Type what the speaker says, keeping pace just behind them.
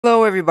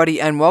Hello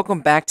everybody and welcome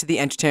back to the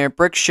Entertainment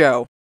Brick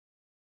Show.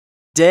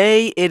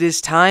 Today it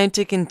is time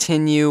to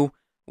continue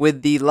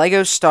with the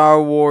LEGO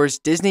Star Wars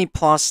Disney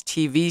Plus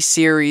TV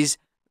series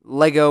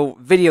LEGO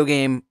video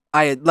game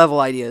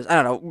level ideas. I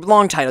don't know,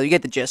 long title, you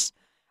get the gist.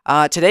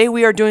 Today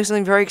we are doing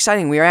something very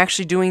exciting. We are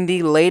actually doing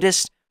the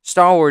latest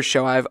Star Wars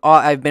show.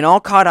 I've been all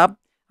caught up.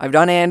 I've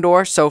done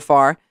Andor so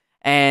far,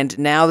 and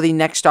now the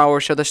next Star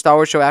Wars show, the Star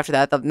Wars show after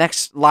that, the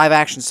next live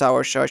action Star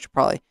Wars show, I should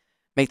probably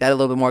make that a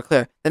little bit more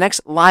clear. The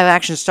next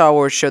live-action Star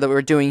Wars show that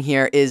we're doing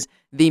here is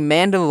The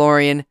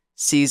Mandalorian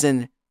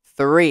Season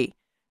 3.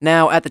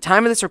 Now, at the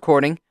time of this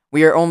recording,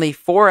 we are only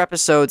 4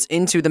 episodes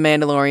into The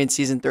Mandalorian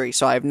Season 3,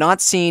 so I have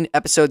not seen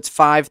episodes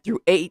 5 through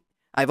 8.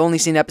 I've only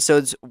seen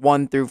episodes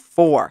 1 through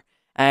 4,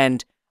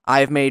 and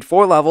I've made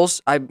 4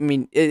 levels. I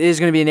mean, it is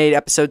going to be an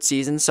 8-episode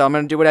season, so I'm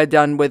going to do what I've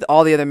done with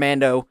all the other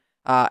Mando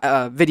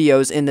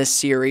videos in this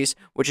series,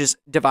 which is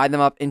divide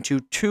them up into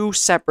 2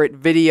 separate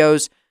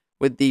videos,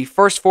 with the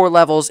first 4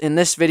 levels in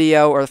this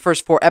video, or the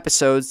first 4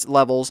 episodes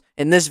levels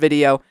in this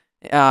video,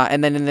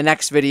 and then in the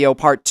next video,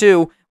 part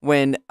 2,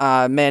 when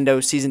Mando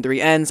Season 3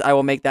 ends, I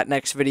will make that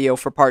next video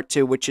for part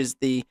 2, which is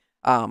the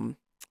final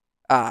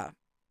 4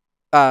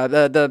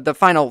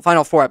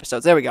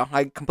 episodes. There we go.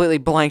 I completely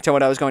blanked on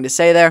what I was going to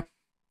say there.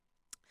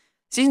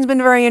 Season's been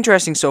very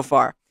interesting so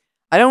far.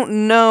 I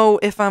don't know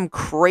if I'm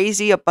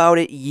crazy about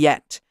it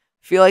yet.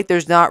 I feel like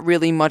there's not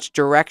really much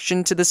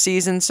direction to the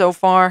season so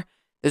far.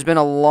 There's been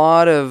a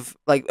lot of,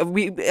 I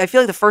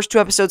feel like the first 2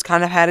 episodes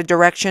kind of had a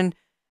direction,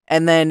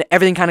 and then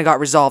everything kind of got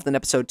resolved in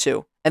episode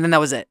 2, and then that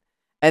was it.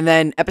 And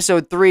then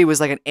episode 3 was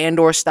like an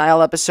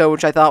Andor-style episode,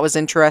 which I thought was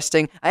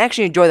interesting. I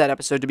actually enjoyed that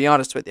episode, to be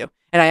honest with you,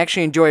 and I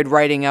actually enjoyed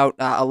writing out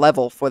a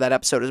level for that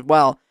episode as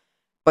well.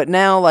 But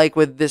now, like,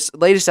 with this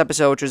latest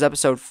episode, which was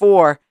episode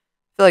 4, I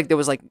feel like there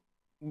was,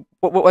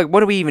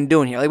 what are we even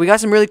doing here? Like, we got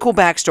some really cool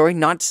backstory,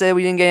 not to say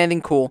we didn't get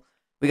anything cool.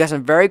 We got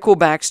some very cool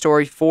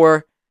backstory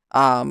for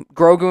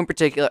Grogu in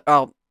particular.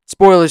 Oh,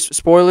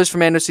 spoilers for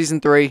Mando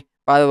Season 3,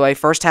 by the way.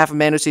 First half of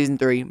Mando Season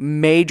 3,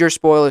 major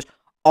spoilers,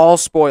 all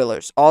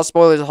spoilers,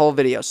 the whole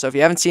video. So if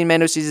you haven't seen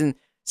Mando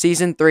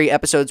Season 3,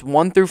 episodes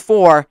 1 through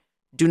 4,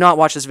 do not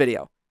watch this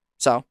video.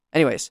 So,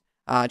 anyways,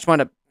 just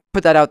wanted to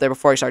put that out there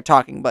before I start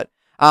talking, but,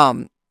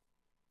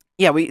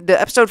 yeah, the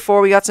episode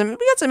 4, we got some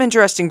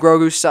interesting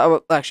Grogu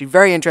stuff, actually,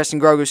 very interesting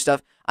Grogu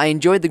stuff. I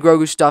enjoyed the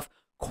Grogu stuff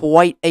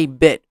quite a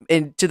bit,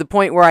 and to the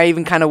point where I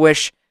even kind of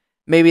wish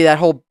maybe that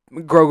whole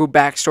Grogu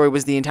backstory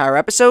was the entire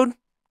episode.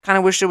 Kind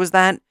of wish it was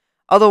that.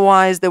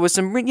 Otherwise, there was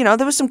some,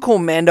 there was some cool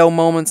Mando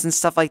moments and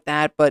stuff like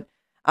that. But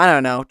I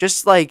don't know,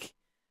 just I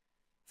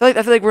feel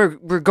like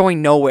we're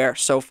going nowhere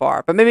so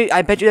far. But maybe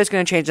I bet you that's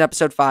going to change in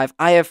episode 5.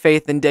 I have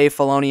faith in Dave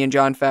Filoni and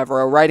Jon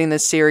Favreau writing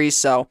this series,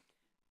 so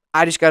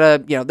I just gotta,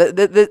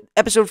 the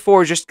episode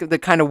 4 is just the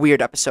kind of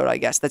weird episode, I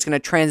guess. That's going to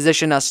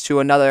transition us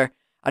to another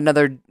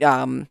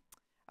storyline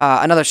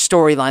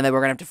that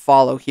we're gonna have to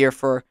follow here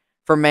for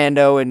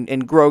Mando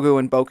and Grogu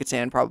and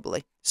Bo-Katan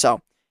probably. So,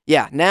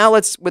 yeah, now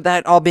with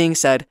that all being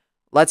said,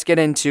 let's get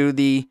into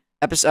the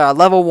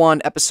level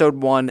 1, episode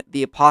 1,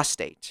 the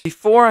Apostate.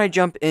 Before I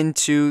jump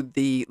into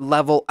the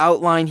level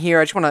outline here,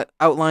 I just want to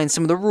outline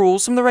some of the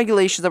rules, some of the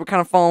regulations that we're kind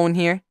of following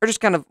here, or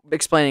just kind of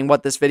explaining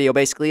what this video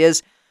basically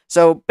is.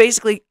 So,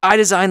 basically, I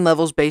design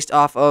levels based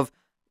off of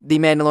The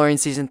Mandalorian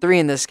Season 3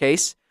 in this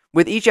case,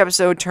 with each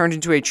episode turned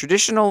into a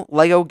traditional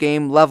LEGO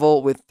game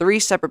level with 3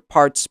 separate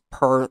parts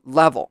per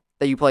level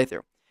that you play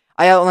through.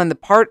 I outline the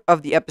part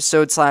of the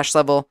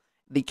episode/level,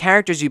 the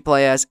characters you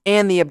play as,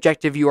 and the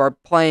objective you are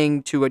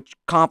playing to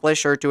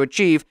accomplish or to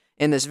achieve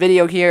in this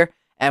video here.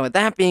 And with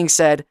that being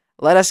said,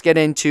 let us get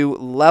into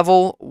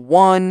level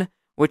 1,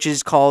 which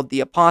is called the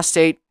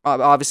Apostate,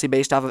 obviously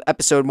based off of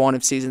episode 1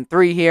 of season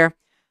 3 here.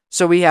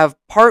 So we have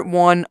part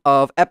 1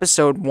 of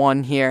episode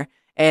 1 here,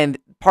 and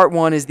part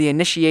 1 is the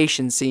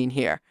initiation scene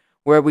here,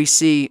 where we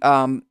see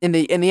in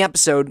the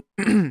episode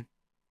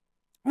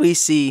we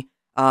see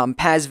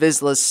Paz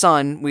Vizsla's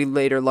son, we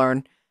later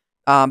learn,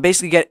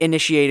 basically get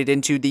initiated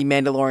into the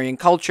Mandalorian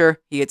culture.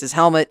 He gets his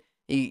helmet,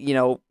 he,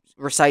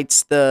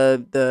 recites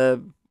the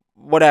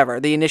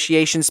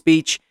initiation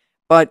speech,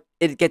 but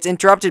it gets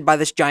interrupted by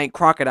this giant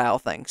crocodile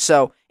thing.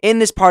 So, in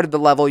this part of the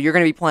level, you're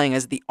going to be playing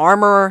as the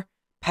Armorer,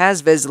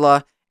 Paz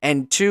Vizsla,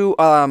 and 2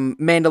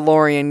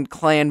 Mandalorian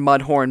clan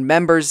Mudhorn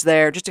members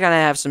there, just to kind of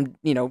have some,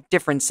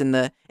 difference in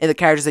the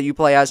characters that you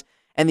play as.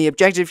 And the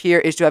objective here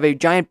is to have a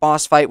giant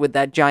boss fight with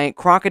that giant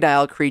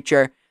crocodile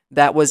creature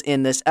that was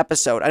in this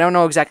episode. I don't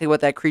know exactly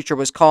what that creature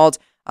was called.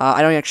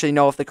 I don't actually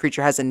know if the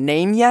creature has a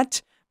name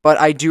yet, but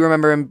I do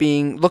remember him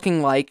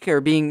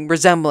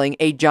resembling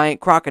a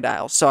giant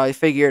crocodile. So I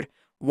figured,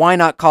 why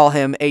not call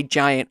him a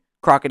giant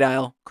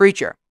crocodile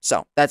creature?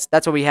 So that's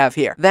what we have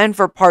here. Then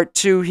for part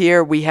 2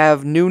 here, we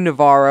have New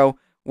Navarro,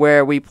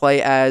 where we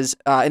play as,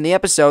 in the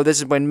episode, this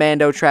is when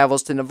Mando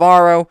travels to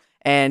Navarro,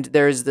 and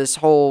there's this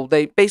whole,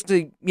 they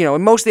basically,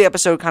 most of the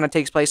episode kind of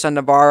takes place on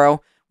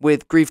Navarro,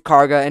 with Grief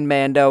Karga and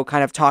Mando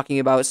kind of talking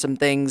about some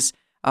things,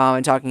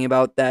 and talking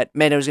about that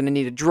Mando's going to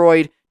need a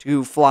droid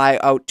to fly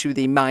out to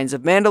the mines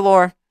of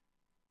Mandalore.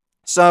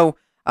 So,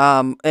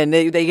 And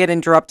they get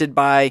interrupted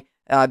by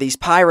these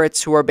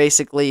pirates who are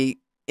basically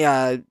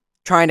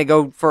trying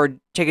to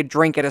take a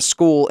drink at a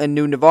school in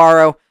New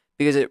Navarro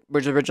because it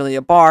was originally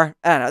a bar.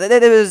 I don't know.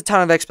 There was a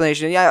ton of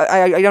explanation. Yeah,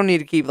 I don't need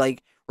to keep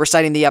like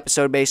reciting the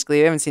episode.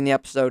 Basically, I haven't seen the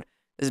episode.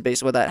 This is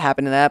basically what that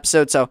happened in that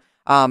episode. So,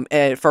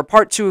 for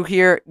part 2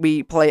 here,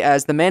 we play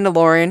as the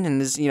Mandalorian in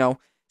this,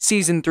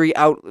 season 3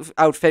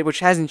 outfit, which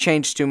hasn't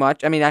changed too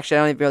much. I mean, actually,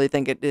 I don't really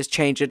think it has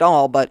changed at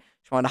all. But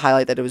just wanted to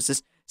highlight that it was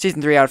this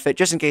season 3 outfit,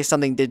 just in case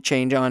something did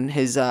change on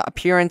his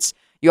appearance.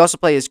 You also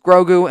play as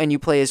Grogu, and you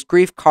play as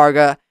Grief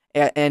Karga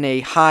in a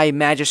high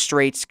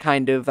magistrate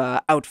kind of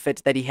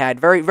outfit that he had.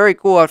 Very, very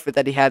cool outfit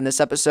that he had in this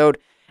episode.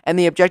 And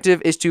the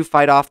objective is to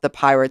fight off the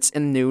pirates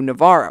in New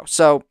Navarro.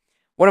 So,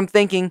 what I'm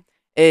thinking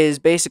is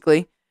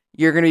basically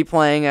you're going to be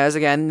playing as,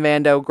 again,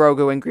 Mando,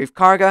 Grogu, and Grief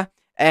Karga,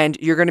 and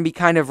you're going to be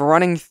kind of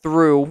running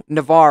through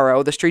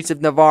Navarro, the streets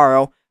of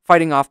Navarro,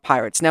 fighting off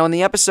pirates. Now, in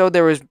the episode,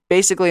 there was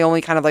basically only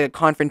kind of like a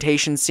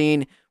confrontation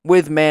scene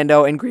with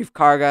Mando and Grief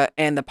Karga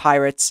and the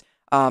pirates,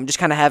 just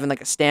kind of having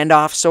like a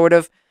standoff, sort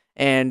of,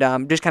 and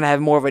just kind of have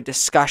more of a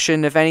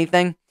discussion, if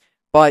anything.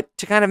 But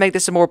to kind of make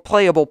this a more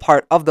playable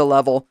part of the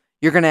level,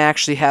 you're going to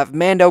actually have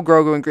Mando,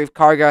 Grogu, and Grief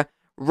Karga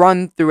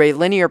run through a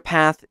linear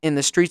path in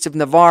the streets of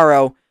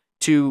Navarro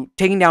to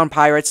taking down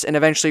pirates and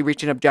eventually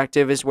reach an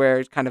objective is where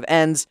it kind of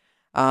ends.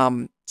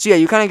 So yeah,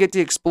 you kind of get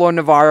to explore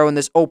Navarro in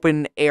this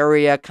open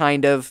area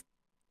kind of,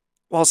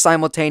 while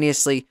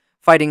simultaneously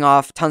fighting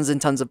off tons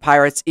and tons of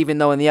pirates, even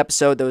though in the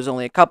episode there was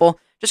only a couple.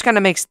 Just kind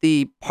of makes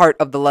the part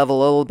of the level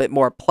a little bit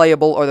more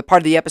playable, or the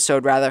part of the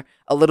episode, rather,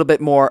 a little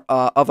bit more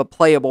of a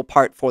playable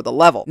part for the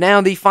level.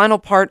 Now, the final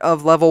part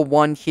of level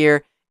 1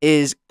 here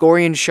is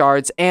Gorian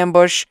Shard's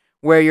Ambush,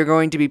 where you're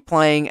going to be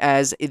playing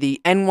as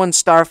the N1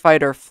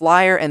 Starfighter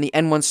Flyer and the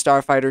N1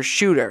 Starfighter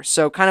Shooter.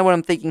 So, kind of what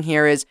I'm thinking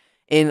here is,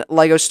 in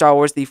LEGO Star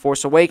Wars The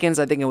Force Awakens,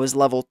 I think it was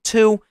level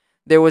 2,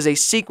 there was a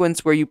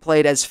sequence where you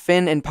played as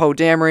Finn and Poe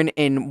Dameron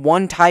in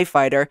one TIE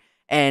Fighter,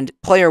 and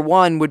player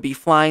 1 would be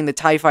flying the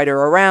TIE Fighter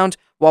around,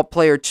 while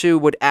player 2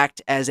 would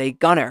act as a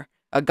gunner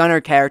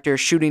character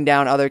shooting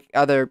down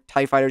other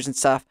TIE Fighters and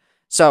stuff.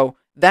 So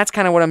that's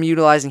kind of what I'm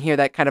utilizing here,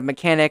 that kind of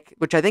mechanic,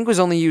 which I think was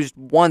only used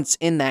once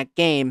in that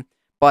game,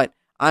 but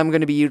I'm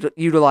going to be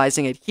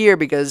utilizing it here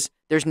because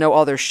there's no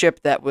other ship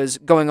that was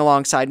going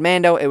alongside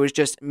Mando. It was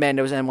just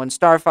Mando's N1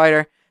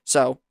 Starfighter.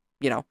 So,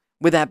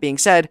 with that being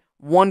said,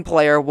 one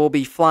player will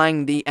be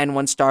flying the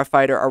N1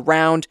 Starfighter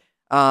around,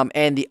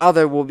 and the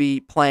other will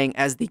be playing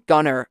as the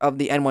gunner of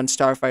the N1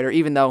 Starfighter,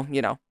 even though,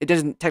 it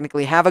doesn't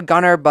technically have a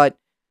gunner, but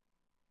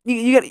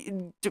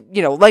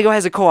LEGO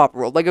has a co-op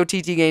rule. LEGO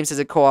TT Games has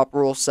a co-op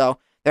rule, so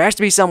there has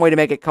to be some way to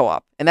make it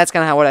co-op, and that's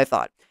kind of what I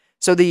thought.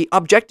 So the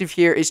objective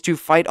here is to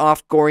fight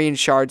off Gorian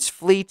Shard's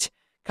fleet.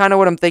 Kind of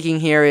what I'm thinking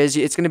here is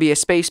it's going to be a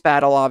space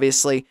battle,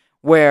 obviously,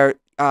 where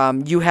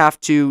you have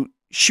to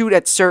shoot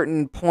at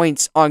certain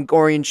points on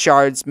Gorian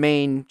Shard's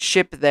main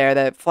ship there,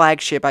 the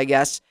flagship, I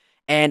guess,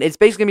 and it's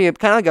basically going to be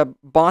kind of like a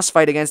boss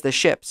fight against the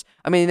ships.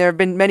 I mean, there have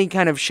been many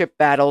kind of ship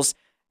battles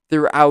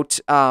throughout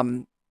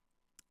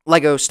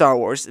LEGO Star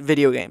Wars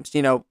video games.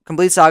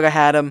 Complete Saga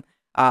had them.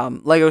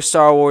 LEGO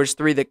Star Wars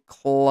 3, The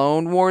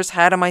Clone Wars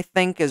had them, I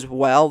think, as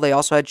well. They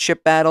also had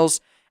ship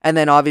battles. And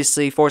then,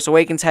 obviously, Force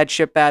Awakens had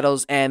ship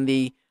battles, and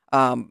the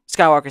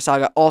Skywalker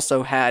Saga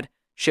also had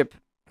ship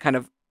kind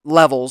of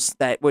levels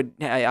that would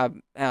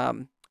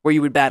where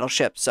you would battle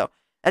ships. So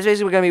that's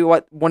basically going to be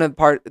what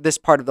this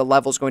part of the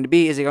level is going to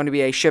be. Is it going to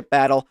be a ship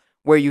battle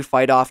where you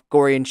fight off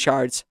Gorian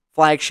Shard's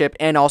flagship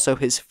and also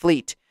his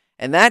fleet?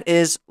 And that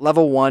is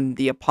level 1,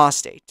 the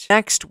Apostate.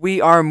 Next, we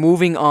are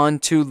moving on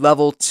to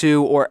level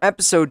 2, or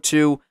episode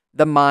 2,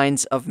 the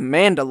Mines of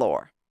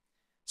Mandalore.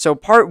 So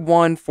part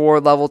 1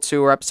 for level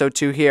 2, or episode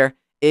 2 here,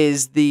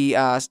 is the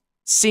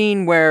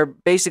scene where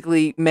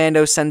basically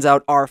Mando sends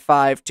out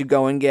R5 to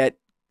go and get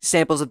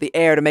samples of the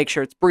air to make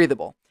sure it's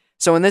breathable.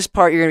 So in this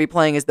part, you're going to be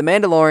playing as the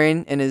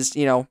Mandalorian in his,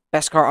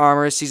 Beskar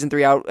armor, season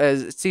 3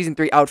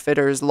 outfit,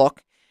 or his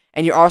look,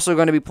 and you're also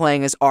going to be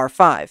playing as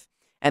R5.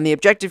 And the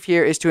objective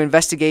here is to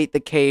investigate the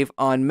cave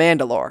on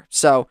Mandalore.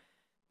 So,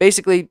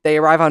 basically, they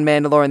arrive on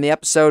Mandalore in the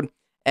episode,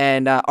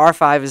 and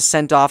R5 is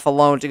sent off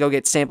alone to go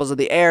get samples of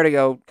the air to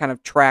go kind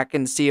of track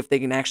and see if they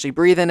can actually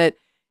breathe in it.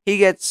 He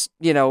gets,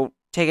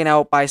 taken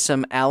out by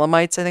some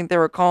Alamites, I think they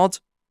were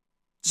called.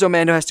 So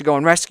Mando has to go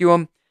and rescue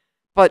him.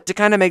 But to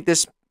kind of make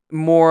this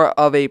more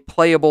of a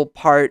playable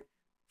part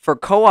for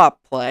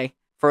co-op play,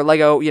 for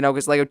LEGO,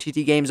 because LEGO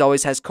TT Games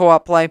always has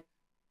co-op play,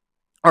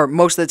 or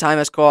most of the time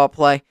has co-op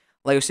play.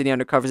 LEGO City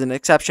Undercover is an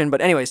exception,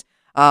 but anyways,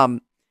 to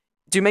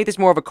make this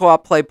more of a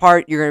co-op play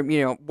part, you're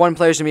gonna, one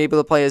player's gonna be able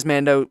to play as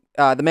Mando,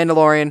 the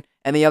Mandalorian,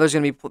 and the other's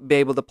gonna be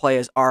able to play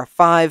as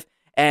R5.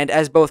 And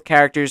as both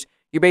characters,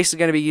 you're basically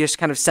gonna be just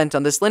kind of sent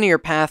on this linear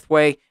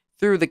pathway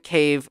through the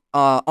cave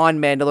on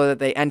Mandalore that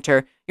they enter.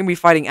 You're gonna be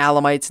fighting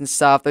Alamites and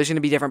stuff. There's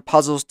gonna be different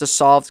puzzles to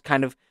solve to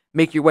kind of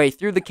make your way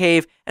through the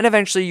cave, and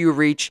eventually you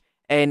reach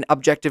an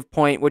objective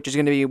point, which is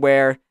gonna be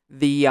where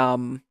the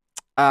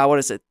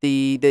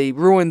the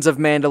ruins of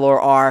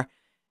Mandalore are,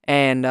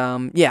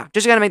 And yeah,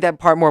 just gotta make that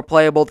part more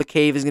playable. The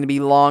cave is gonna be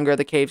longer.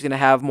 The cave's gonna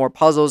have more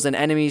puzzles and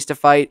enemies to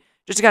fight.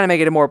 Just to kind of make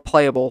it a more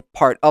playable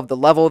part of the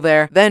level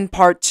there. Then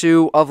part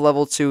 2 of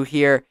level 2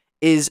 here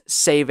is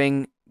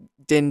saving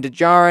Din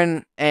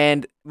Djarin,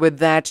 and with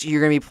that, you're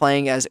going to be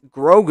playing as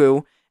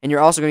Grogu, and you're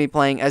also going to be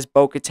playing as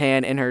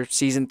Bo-Katan in her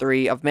Season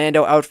 3 of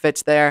Mando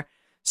outfits there.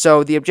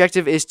 So the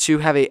objective is to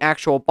have an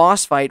actual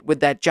boss fight with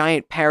that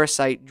giant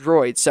parasite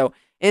droid. So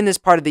in this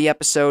part of the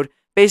episode,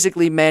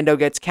 basically Mando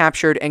gets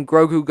captured, and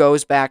Grogu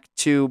goes back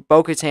to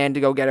Bo-Katan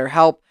to go get her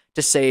help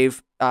to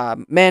save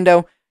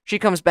Mando. She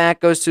comes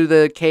back, goes to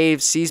the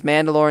cave, sees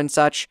Mandalore and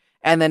such,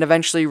 and then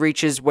eventually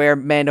reaches where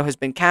Mando has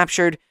been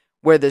captured,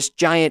 where this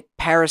giant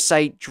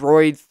parasite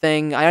droid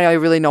thing, I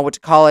don't really know what to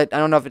call it, I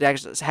don't know if it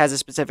actually has a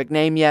specific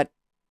name yet,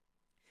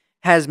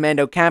 has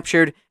Mando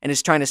captured and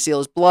is trying to seal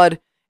his blood,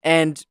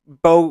 and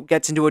Bo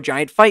gets into a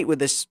giant fight with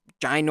this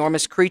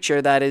ginormous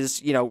creature that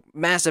is,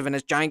 massive and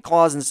has giant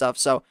claws and stuff.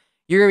 So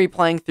you're going to be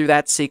playing through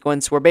that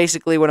sequence where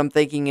basically what I'm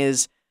thinking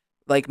is,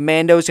 like,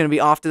 Mando's going to be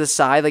off to the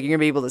side. Like, you're going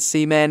to be able to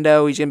see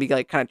Mando. He's going to be,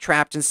 like, kind of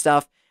trapped and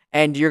stuff.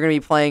 And you're going to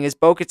be playing as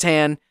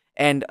Bo-Katan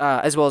and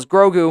as well as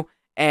Grogu.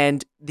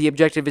 And the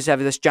objective is to have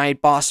this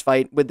giant boss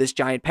fight with this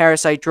giant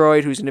parasite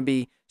droid who's going to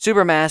be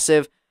super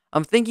massive.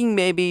 I'm thinking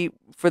maybe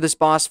for this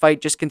boss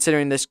fight, just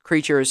considering this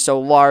creature is so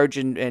large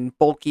and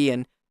bulky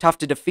and tough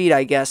to defeat,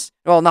 I guess.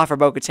 Well, not for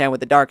Bo-Katan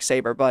with the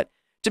Darksaber, but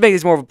to make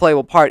this more of a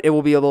playable part, it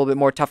will be a little bit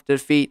more tough to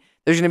defeat.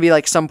 There's going to be,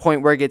 like, some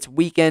point where it gets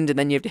weakened, and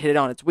then you have to hit it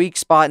on its weak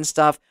spot and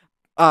stuff.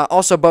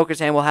 Also,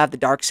 Bo-Katan will have the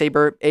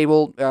Darksaber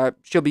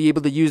she'll be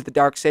able to use the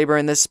Darksaber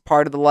in this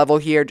part of the level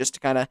here, just to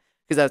kind of,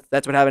 because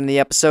that's what happened in the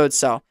episode.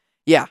 So,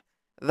 yeah,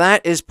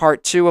 that is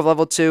part 2 of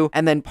level 2.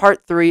 And then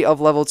part 3 of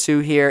level 2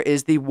 here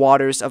is the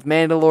Waters of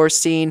Mandalore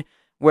scene,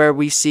 where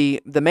we see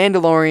the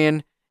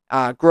Mandalorian,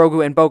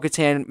 Grogu, and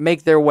Bo-Katan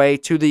make their way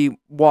to the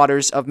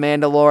Waters of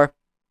Mandalore.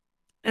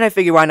 And I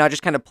figure why not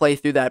just kind of play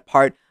through that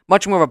part.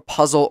 Much more of a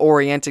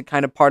puzzle-oriented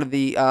kind of part of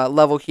the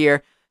level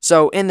here.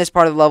 So in this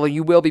part of the level,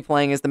 you will be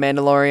playing as the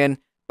Mandalorian,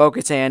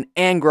 Bo-Katan,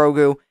 and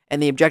Grogu,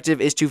 and the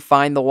objective is to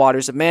find the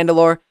Waters of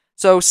Mandalore.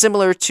 So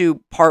similar to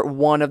part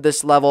 1 of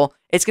this level,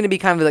 it's going to be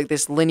kind of like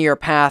this linear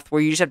path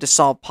where you just have to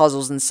solve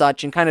puzzles and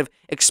such and kind of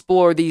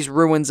explore these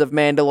ruins of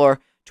Mandalore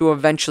to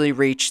eventually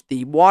reach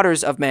the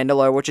Waters of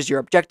Mandalore, which is your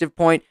objective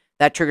point.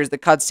 That triggers the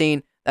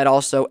cutscene. That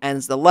also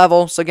ends the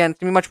level. So again,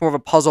 it's going to be much more of a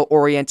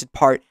puzzle-oriented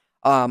part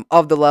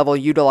of the level,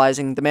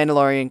 utilizing the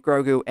Mandalorian,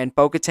 Grogu, and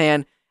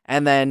Bo-Katan.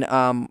 And then,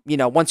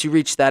 once you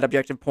reach that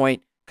objective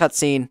point,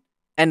 cutscene,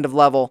 end of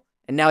level,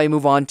 and now we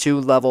move on to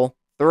level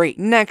 3.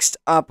 Next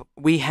up,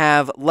 we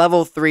have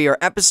level 3, or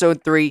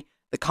episode 3,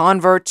 the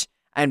Convert,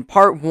 and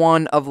part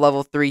 1 of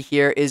level 3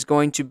 here is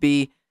going to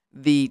be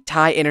the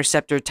TIE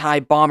Interceptor, TIE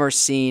Bomber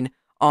scene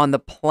on the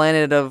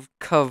planet of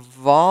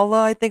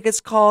Kavala, I think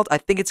it's called. I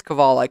think it's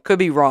Kavala. I could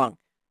be wrong.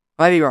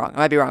 I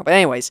might be wrong. But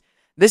anyways,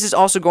 this is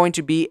also going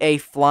to be a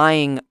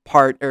flying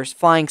part, or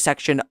flying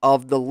section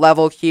of the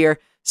level here,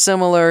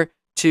 similar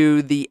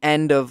to the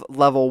end of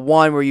level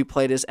 1 where you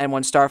played as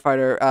N1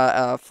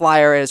 Starfighter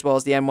Flyer as well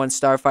as the N1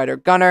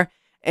 Starfighter Gunner.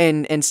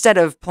 And instead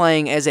of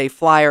playing as a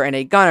Flyer and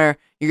a Gunner,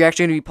 you're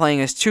actually going to be playing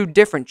as 2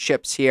 different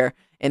ships here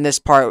in this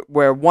part,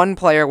 where one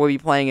player will be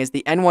playing as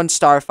the N1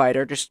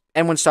 Starfighter, just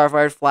N1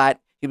 Starfighter flat.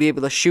 You'll be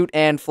able to shoot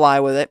and fly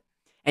with it.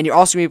 And you're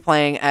also going to be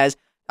playing as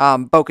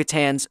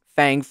Bo-Katan's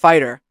Fang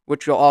Fighter,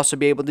 which you'll also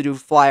be able to do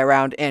fly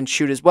around and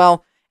shoot as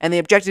well. And the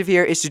objective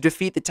here is to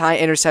defeat the TIE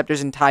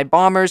Interceptors and TIE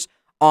Bombers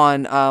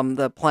on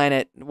the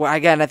planet, well,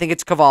 again, I think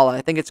it's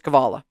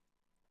Kavala.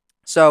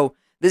 So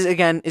this,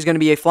 again, is going to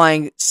be a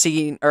flying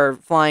scene, or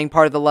flying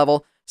part of the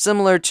level,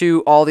 similar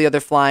to all the other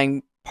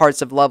flying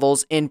parts of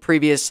levels in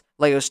previous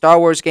LEGO Star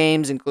Wars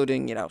games,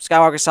 including,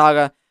 Skywalker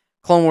Saga,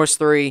 Clone Wars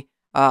 3,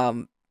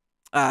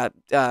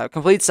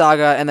 Complete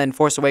Saga, and then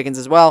Force Awakens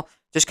as well.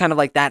 Just kind of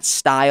like that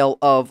style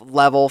of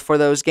level for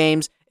those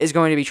games is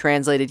going to be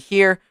translated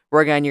here,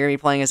 where, again, you're going to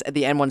be playing as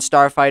the N1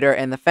 Starfighter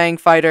and the Fang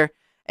Fighter.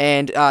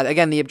 And,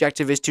 again, the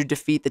objective is to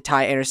defeat the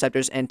TIE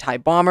Interceptors and TIE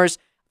Bombers.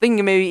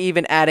 Thinking maybe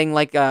even adding,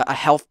 like, a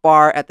health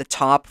bar at the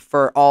top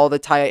for all the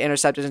TIE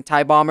Interceptors and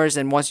TIE Bombers,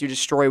 and once you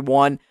destroy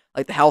one,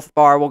 like, the health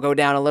bar will go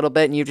down a little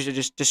bit, and you have to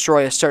just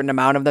destroy a certain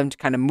amount of them to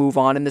kind of move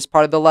on in this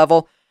part of the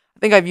level. I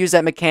think I've used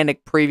that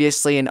mechanic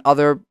previously in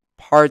other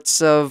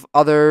parts of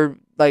other,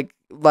 like,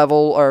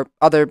 level, or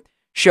other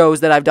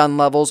shows that I've done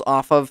levels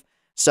off of.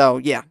 So,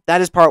 yeah,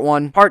 that is part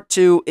 1. Part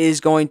 2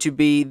 is going to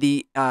be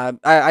the,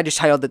 I just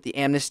titled it the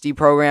Amnesty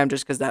Program,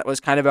 just because that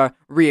was kind of a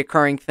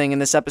reoccurring thing in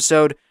this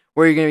episode,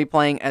 where you're going to be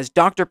playing as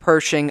Dr.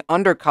 Pershing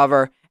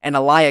undercover and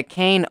Elia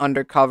Kane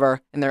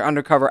undercover in their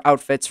undercover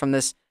outfits from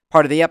this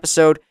part of the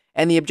episode.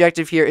 And the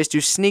objective here is to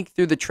sneak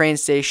through the train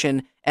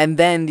station, and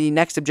then the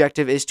next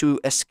objective is to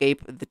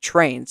escape the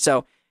train. So,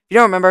 if you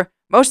don't remember,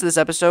 most of this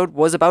episode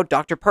was about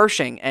Dr.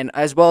 Pershing, and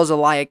as well as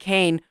Elia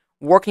Kane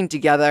working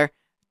together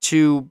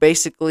to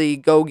basically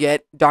go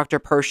get Dr.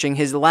 Pershing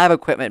his lab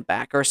equipment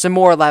back, or some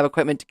more lab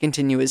equipment to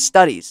continue his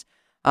studies.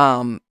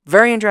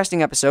 Very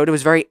interesting episode. It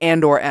was very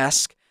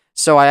Andor-esque,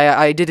 so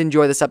I did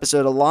enjoy this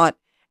episode a lot.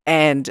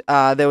 And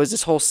there was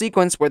this whole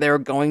sequence where they were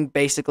going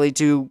basically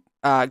to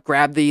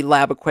grab the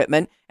lab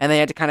equipment, and they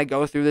had to kind of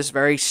go through this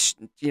very,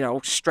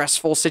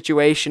 stressful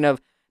situation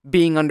of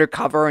being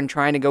undercover and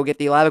trying to go get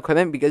the lab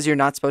equipment, because you're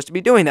not supposed to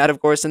be doing that, of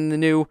course, in the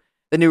New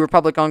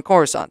Republic on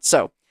Coruscant.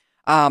 So,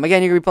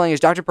 again, you're going to be playing as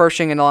Dr.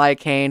 Pershing and Elia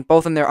Kane,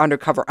 both in their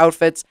undercover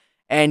outfits,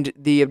 and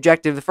the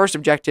first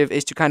objective,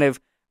 is to kind of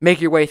make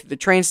your way through the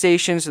train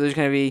station. So there's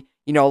going to be,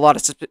 a lot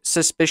of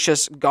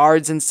suspicious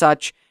guards and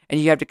such, and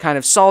you have to kind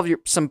of solve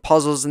some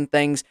puzzles and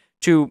things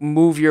to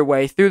move your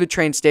way through the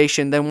train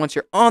station. Then once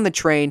you're on the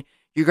train,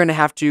 you're going to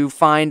have to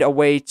find a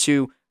way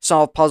to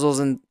solve puzzles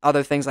and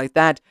other things like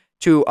that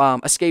to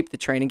escape the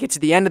train and get to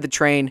the end of the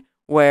train,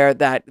 where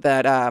that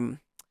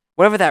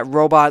whatever that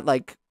robot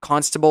like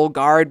constable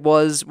guard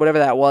was, whatever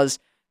that was,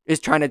 is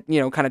trying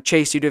to kind of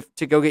chase you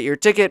to go get your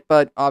ticket,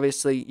 but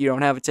obviously you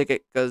don't have a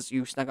ticket because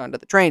you snuck onto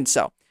the train.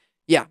 So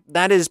yeah,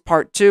 that is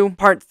part 2.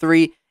 Part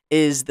 3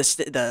 is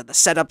the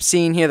setup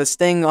scene here, the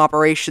sting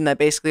operation that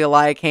basically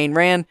Elia Kane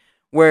ran,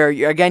 where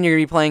you're going to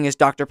be playing as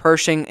Dr.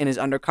 Pershing in his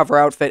undercover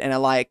outfit and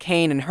Elia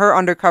Kane in her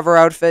undercover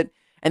outfit.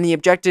 And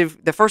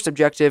the first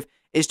objective,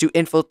 is to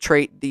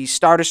infiltrate the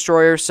Star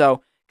Destroyer.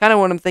 So kind of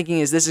what I'm thinking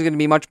is this is going to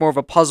be much more of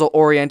a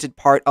puzzle-oriented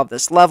part of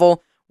this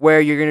level, where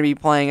you're going to be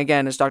playing,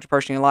 again, as Dr.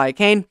 Pershing and Elia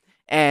Kane,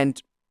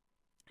 and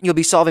you'll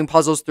be solving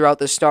puzzles throughout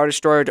the Star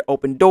Destroyer to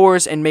open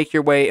doors and make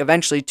your way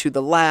eventually to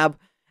the lab.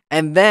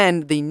 And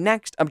then the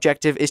next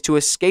objective is to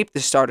escape the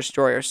Star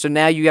Destroyer. So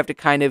now you have to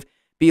kind of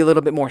be a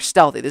little bit more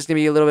stealthy. This is going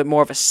to be a little bit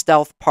more of a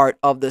stealth part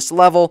of this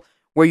level,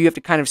 where you have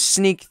to kind of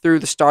sneak through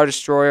the Star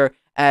Destroyer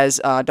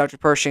as Dr.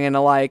 Pershing and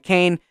Elia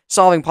Kane,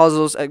 solving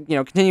puzzles,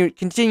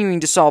 continuing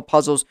to solve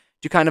puzzles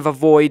to kind of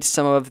avoid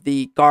some of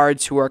the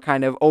guards who are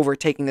kind of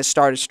overtaking the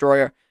Star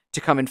Destroyer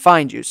to come and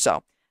find you.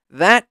 So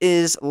that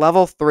is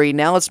level 3.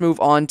 Now let's move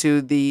on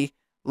to the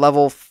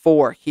level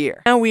 4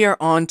 here. Now we are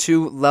on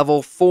to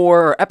level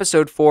 4, or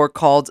episode 4,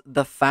 called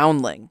The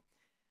Foundling.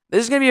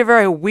 This is going to be a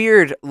very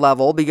weird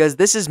level, because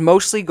this is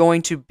mostly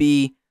going to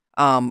be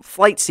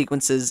flight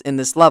sequences in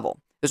this level.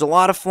 There's a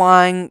lot of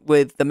flying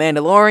with the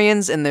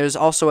Mandalorians, and there's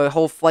also a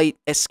whole flight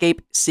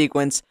escape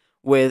sequence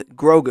with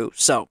Grogu.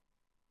 So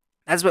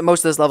that's what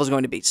most of this level is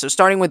going to be. So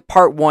starting with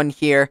part 1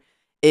 here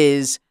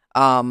is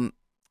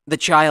the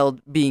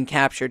child being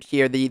captured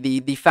here,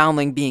 the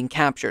Foundling being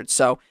captured.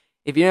 So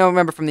if you don't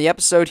remember from the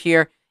episode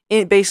here,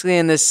 basically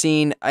in this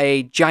scene,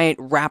 a giant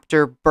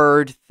raptor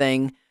bird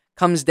thing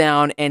comes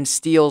down and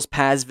steals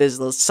Paz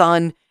Vizsla's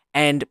son,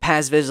 and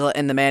Paz Vizsla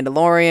and the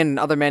Mandalorian and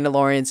other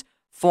Mandalorians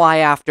fly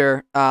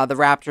after the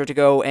raptor to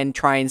go and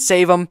try and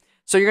save him.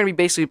 So you're going to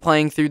be basically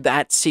playing through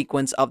that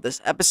sequence of this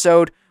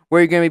episode,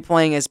 where you're going to be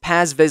playing as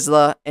Paz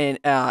Vizsla and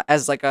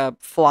as like a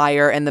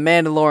flyer, and the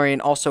Mandalorian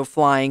also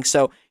flying.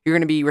 So you're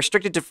going to be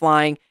restricted to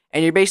flying,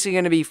 and you're basically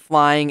going to be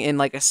flying in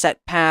like a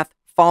set path,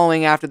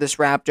 following after this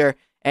raptor,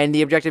 and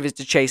the objective is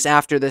to chase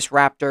after this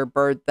raptor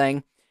bird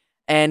thing.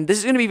 And this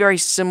is going to be very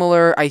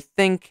similar. I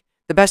think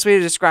the best way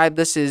to describe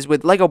this is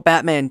with Lego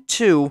Batman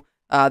 2,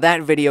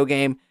 that video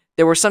game.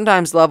 There were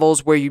sometimes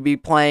levels where you'd be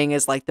playing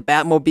as like the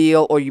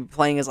Batmobile, or you'd be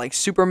playing as like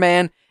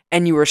Superman,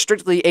 and you were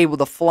strictly able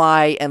to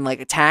fly and like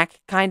attack,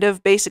 kind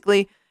of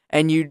basically.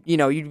 And you'd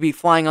be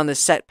flying on this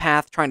set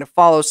path, trying to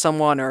follow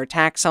someone or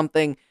attack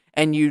something,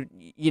 and you'd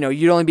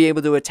only be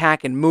able to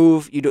attack and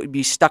move. You'd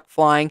be stuck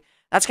flying.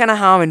 That's kind of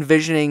how I'm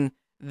envisioning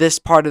this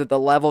part of the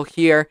level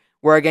here,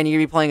 where again you're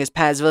gonna be playing as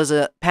Paz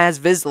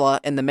Vizsla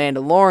and the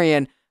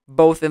Mandalorian,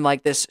 both in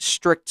like this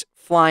strict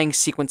flying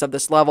sequence of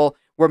this level,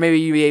 where maybe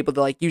you'd be able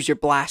to like use your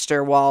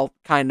blaster while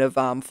kind of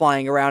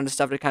flying around and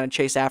stuff to kind of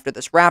chase after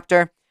this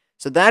raptor.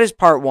 So that is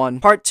part 1.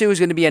 Part 2 is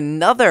going to be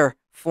another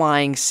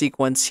flying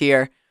sequence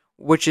here,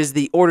 which is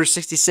the Order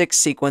 66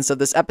 sequence of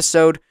this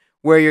episode,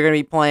 where you're going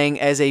to be playing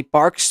as a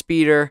Bark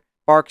Speeder.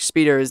 Bark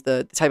Speeder is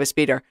the type of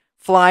speeder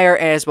flyer,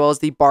 as well as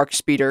the Bark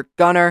Speeder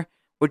gunner,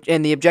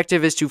 and the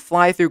objective is to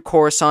fly through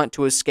Coruscant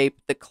to escape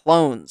the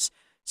clones.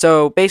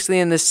 So basically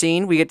in this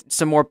scene, we get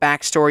some more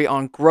backstory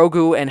on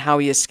Grogu and how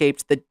he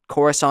escaped the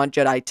Coruscant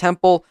Jedi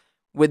Temple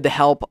with the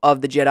help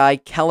of the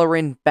Jedi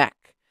Kelleran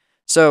Beck.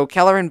 So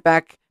Kelleran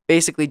Beck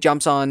basically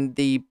jumps on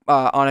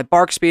a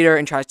Bark Speeder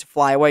and tries to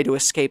fly away to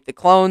escape the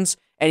clones,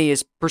 and he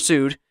is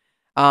pursued.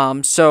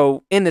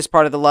 So in this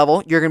part of the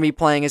level, you're going to be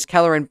playing as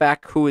Kelleran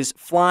Beck, who is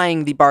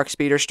flying the Bark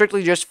Speeder,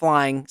 strictly just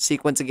flying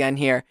sequence again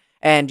here.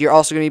 And you're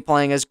also going to be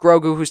playing as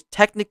Grogu, who's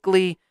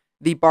technically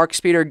the Bark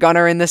Speeder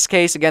gunner in this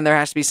case. Again, there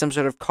has to be some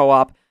sort of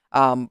co-op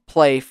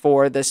play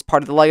for this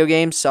part of the LEGO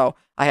game, so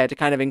I had to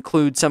kind of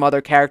include some other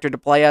character to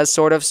play as,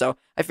 sort of. So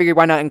I figured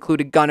why not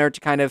include a gunner to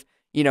kind of,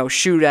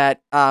 shoot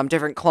at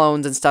different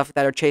clones and stuff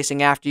that are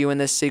chasing after you in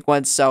this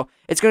sequence. So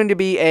it's going to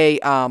be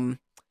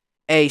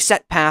a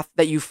set path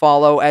that you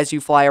follow as you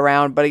fly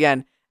around. But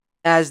again,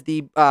 as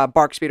the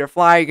Bark Speeder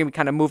flyer, you're going to be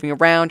kind of moving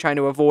around, trying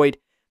to avoid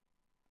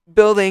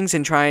buildings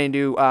and trying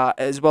to,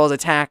 as well as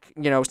attack,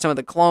 some of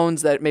the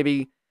clones that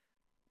maybe,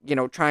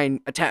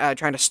 trying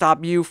to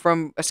stop you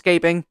from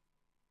escaping.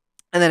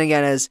 And then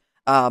again, as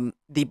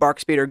the Bark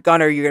Speeder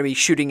gunner, you're going to be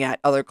shooting at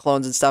other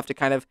clones and stuff to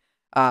kind of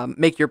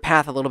make your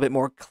path a little bit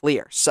more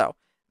clear. So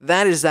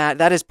that is that.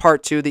 That is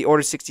part 2, the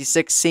Order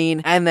 66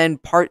 scene, and then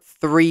part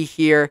 3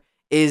 here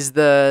is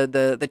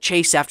the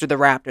chase after the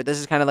raptor. This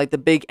is kind of like the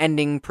big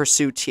ending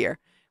pursuit here,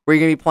 where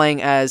you're gonna be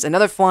playing as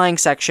another flying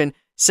section,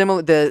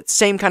 the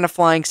same kind of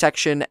flying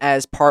section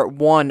as part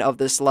 1 of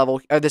this level,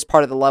 or this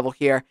part of the level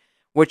here,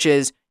 which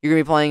is you're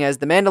gonna be playing as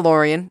the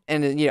Mandalorian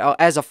and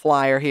as a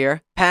flyer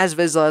here, Paz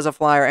Vizsla as a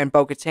flyer, and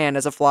Bo-Katan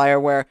as a flyer.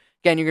 Where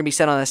again you're gonna be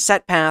set on a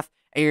set path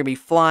and you're gonna be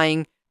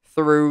flying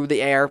through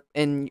the air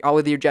in all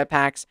with your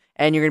jetpacks,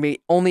 and you're gonna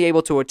be only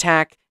able to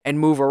attack and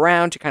move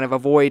around to kind of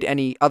avoid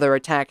any other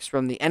attacks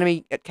from the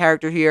enemy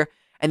character here.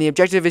 And the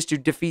objective is to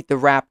defeat the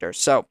raptor.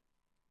 So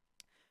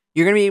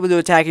you're going to be able to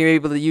attack, you're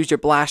able to use your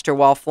blaster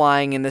while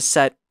flying in this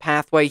set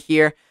pathway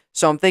here.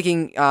 So I'm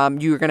thinking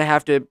you're going to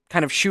have to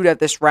kind of shoot at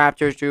this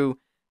raptor to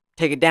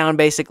take it down,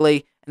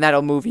 basically, and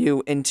that'll move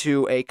you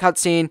into a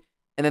cutscene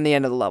and then the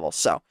end of the level.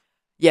 So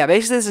yeah,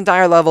 basically this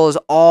entire level is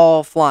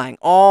all flying,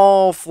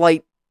 all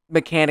flight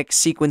mechanic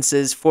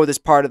sequences for this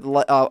part of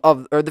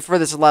the for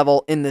this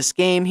level in this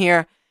game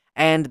here.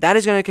 And that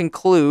is going to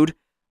conclude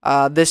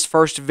this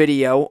first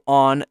video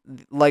on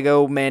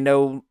LEGO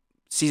Mando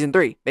Season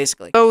 3,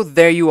 basically. So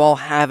there you all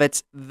have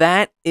it.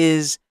 That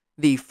is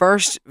the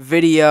first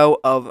video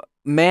of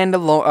the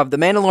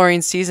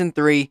Mandalorian Season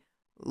 3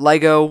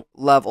 LEGO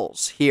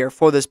levels here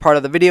for this part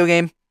of the video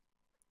game.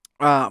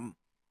 I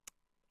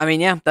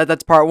mean, yeah,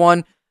 that's part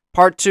 1.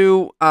 Part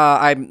 2,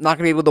 I'm not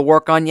going to be able to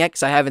work on yet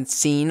because I haven't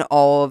seen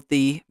all of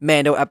the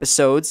Mando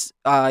episodes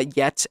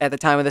yet at the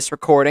time of this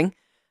recording.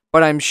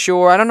 But I'm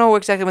sure, I don't know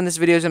exactly when this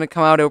video is going to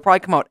come out. It will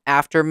probably come out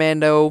after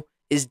Mando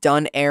is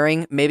done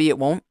airing. Maybe it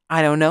won't.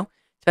 I don't know.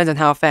 Depends on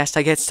how fast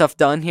I get stuff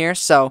done here.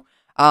 So,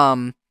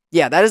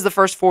 yeah, that is the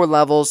first 4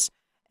 levels.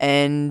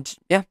 And,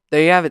 yeah,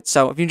 there you have it.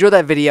 So, if you enjoyed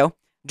that video,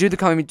 do the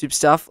common YouTube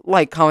stuff.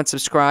 Like, comment,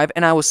 subscribe.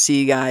 And I will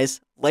see you guys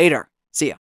later.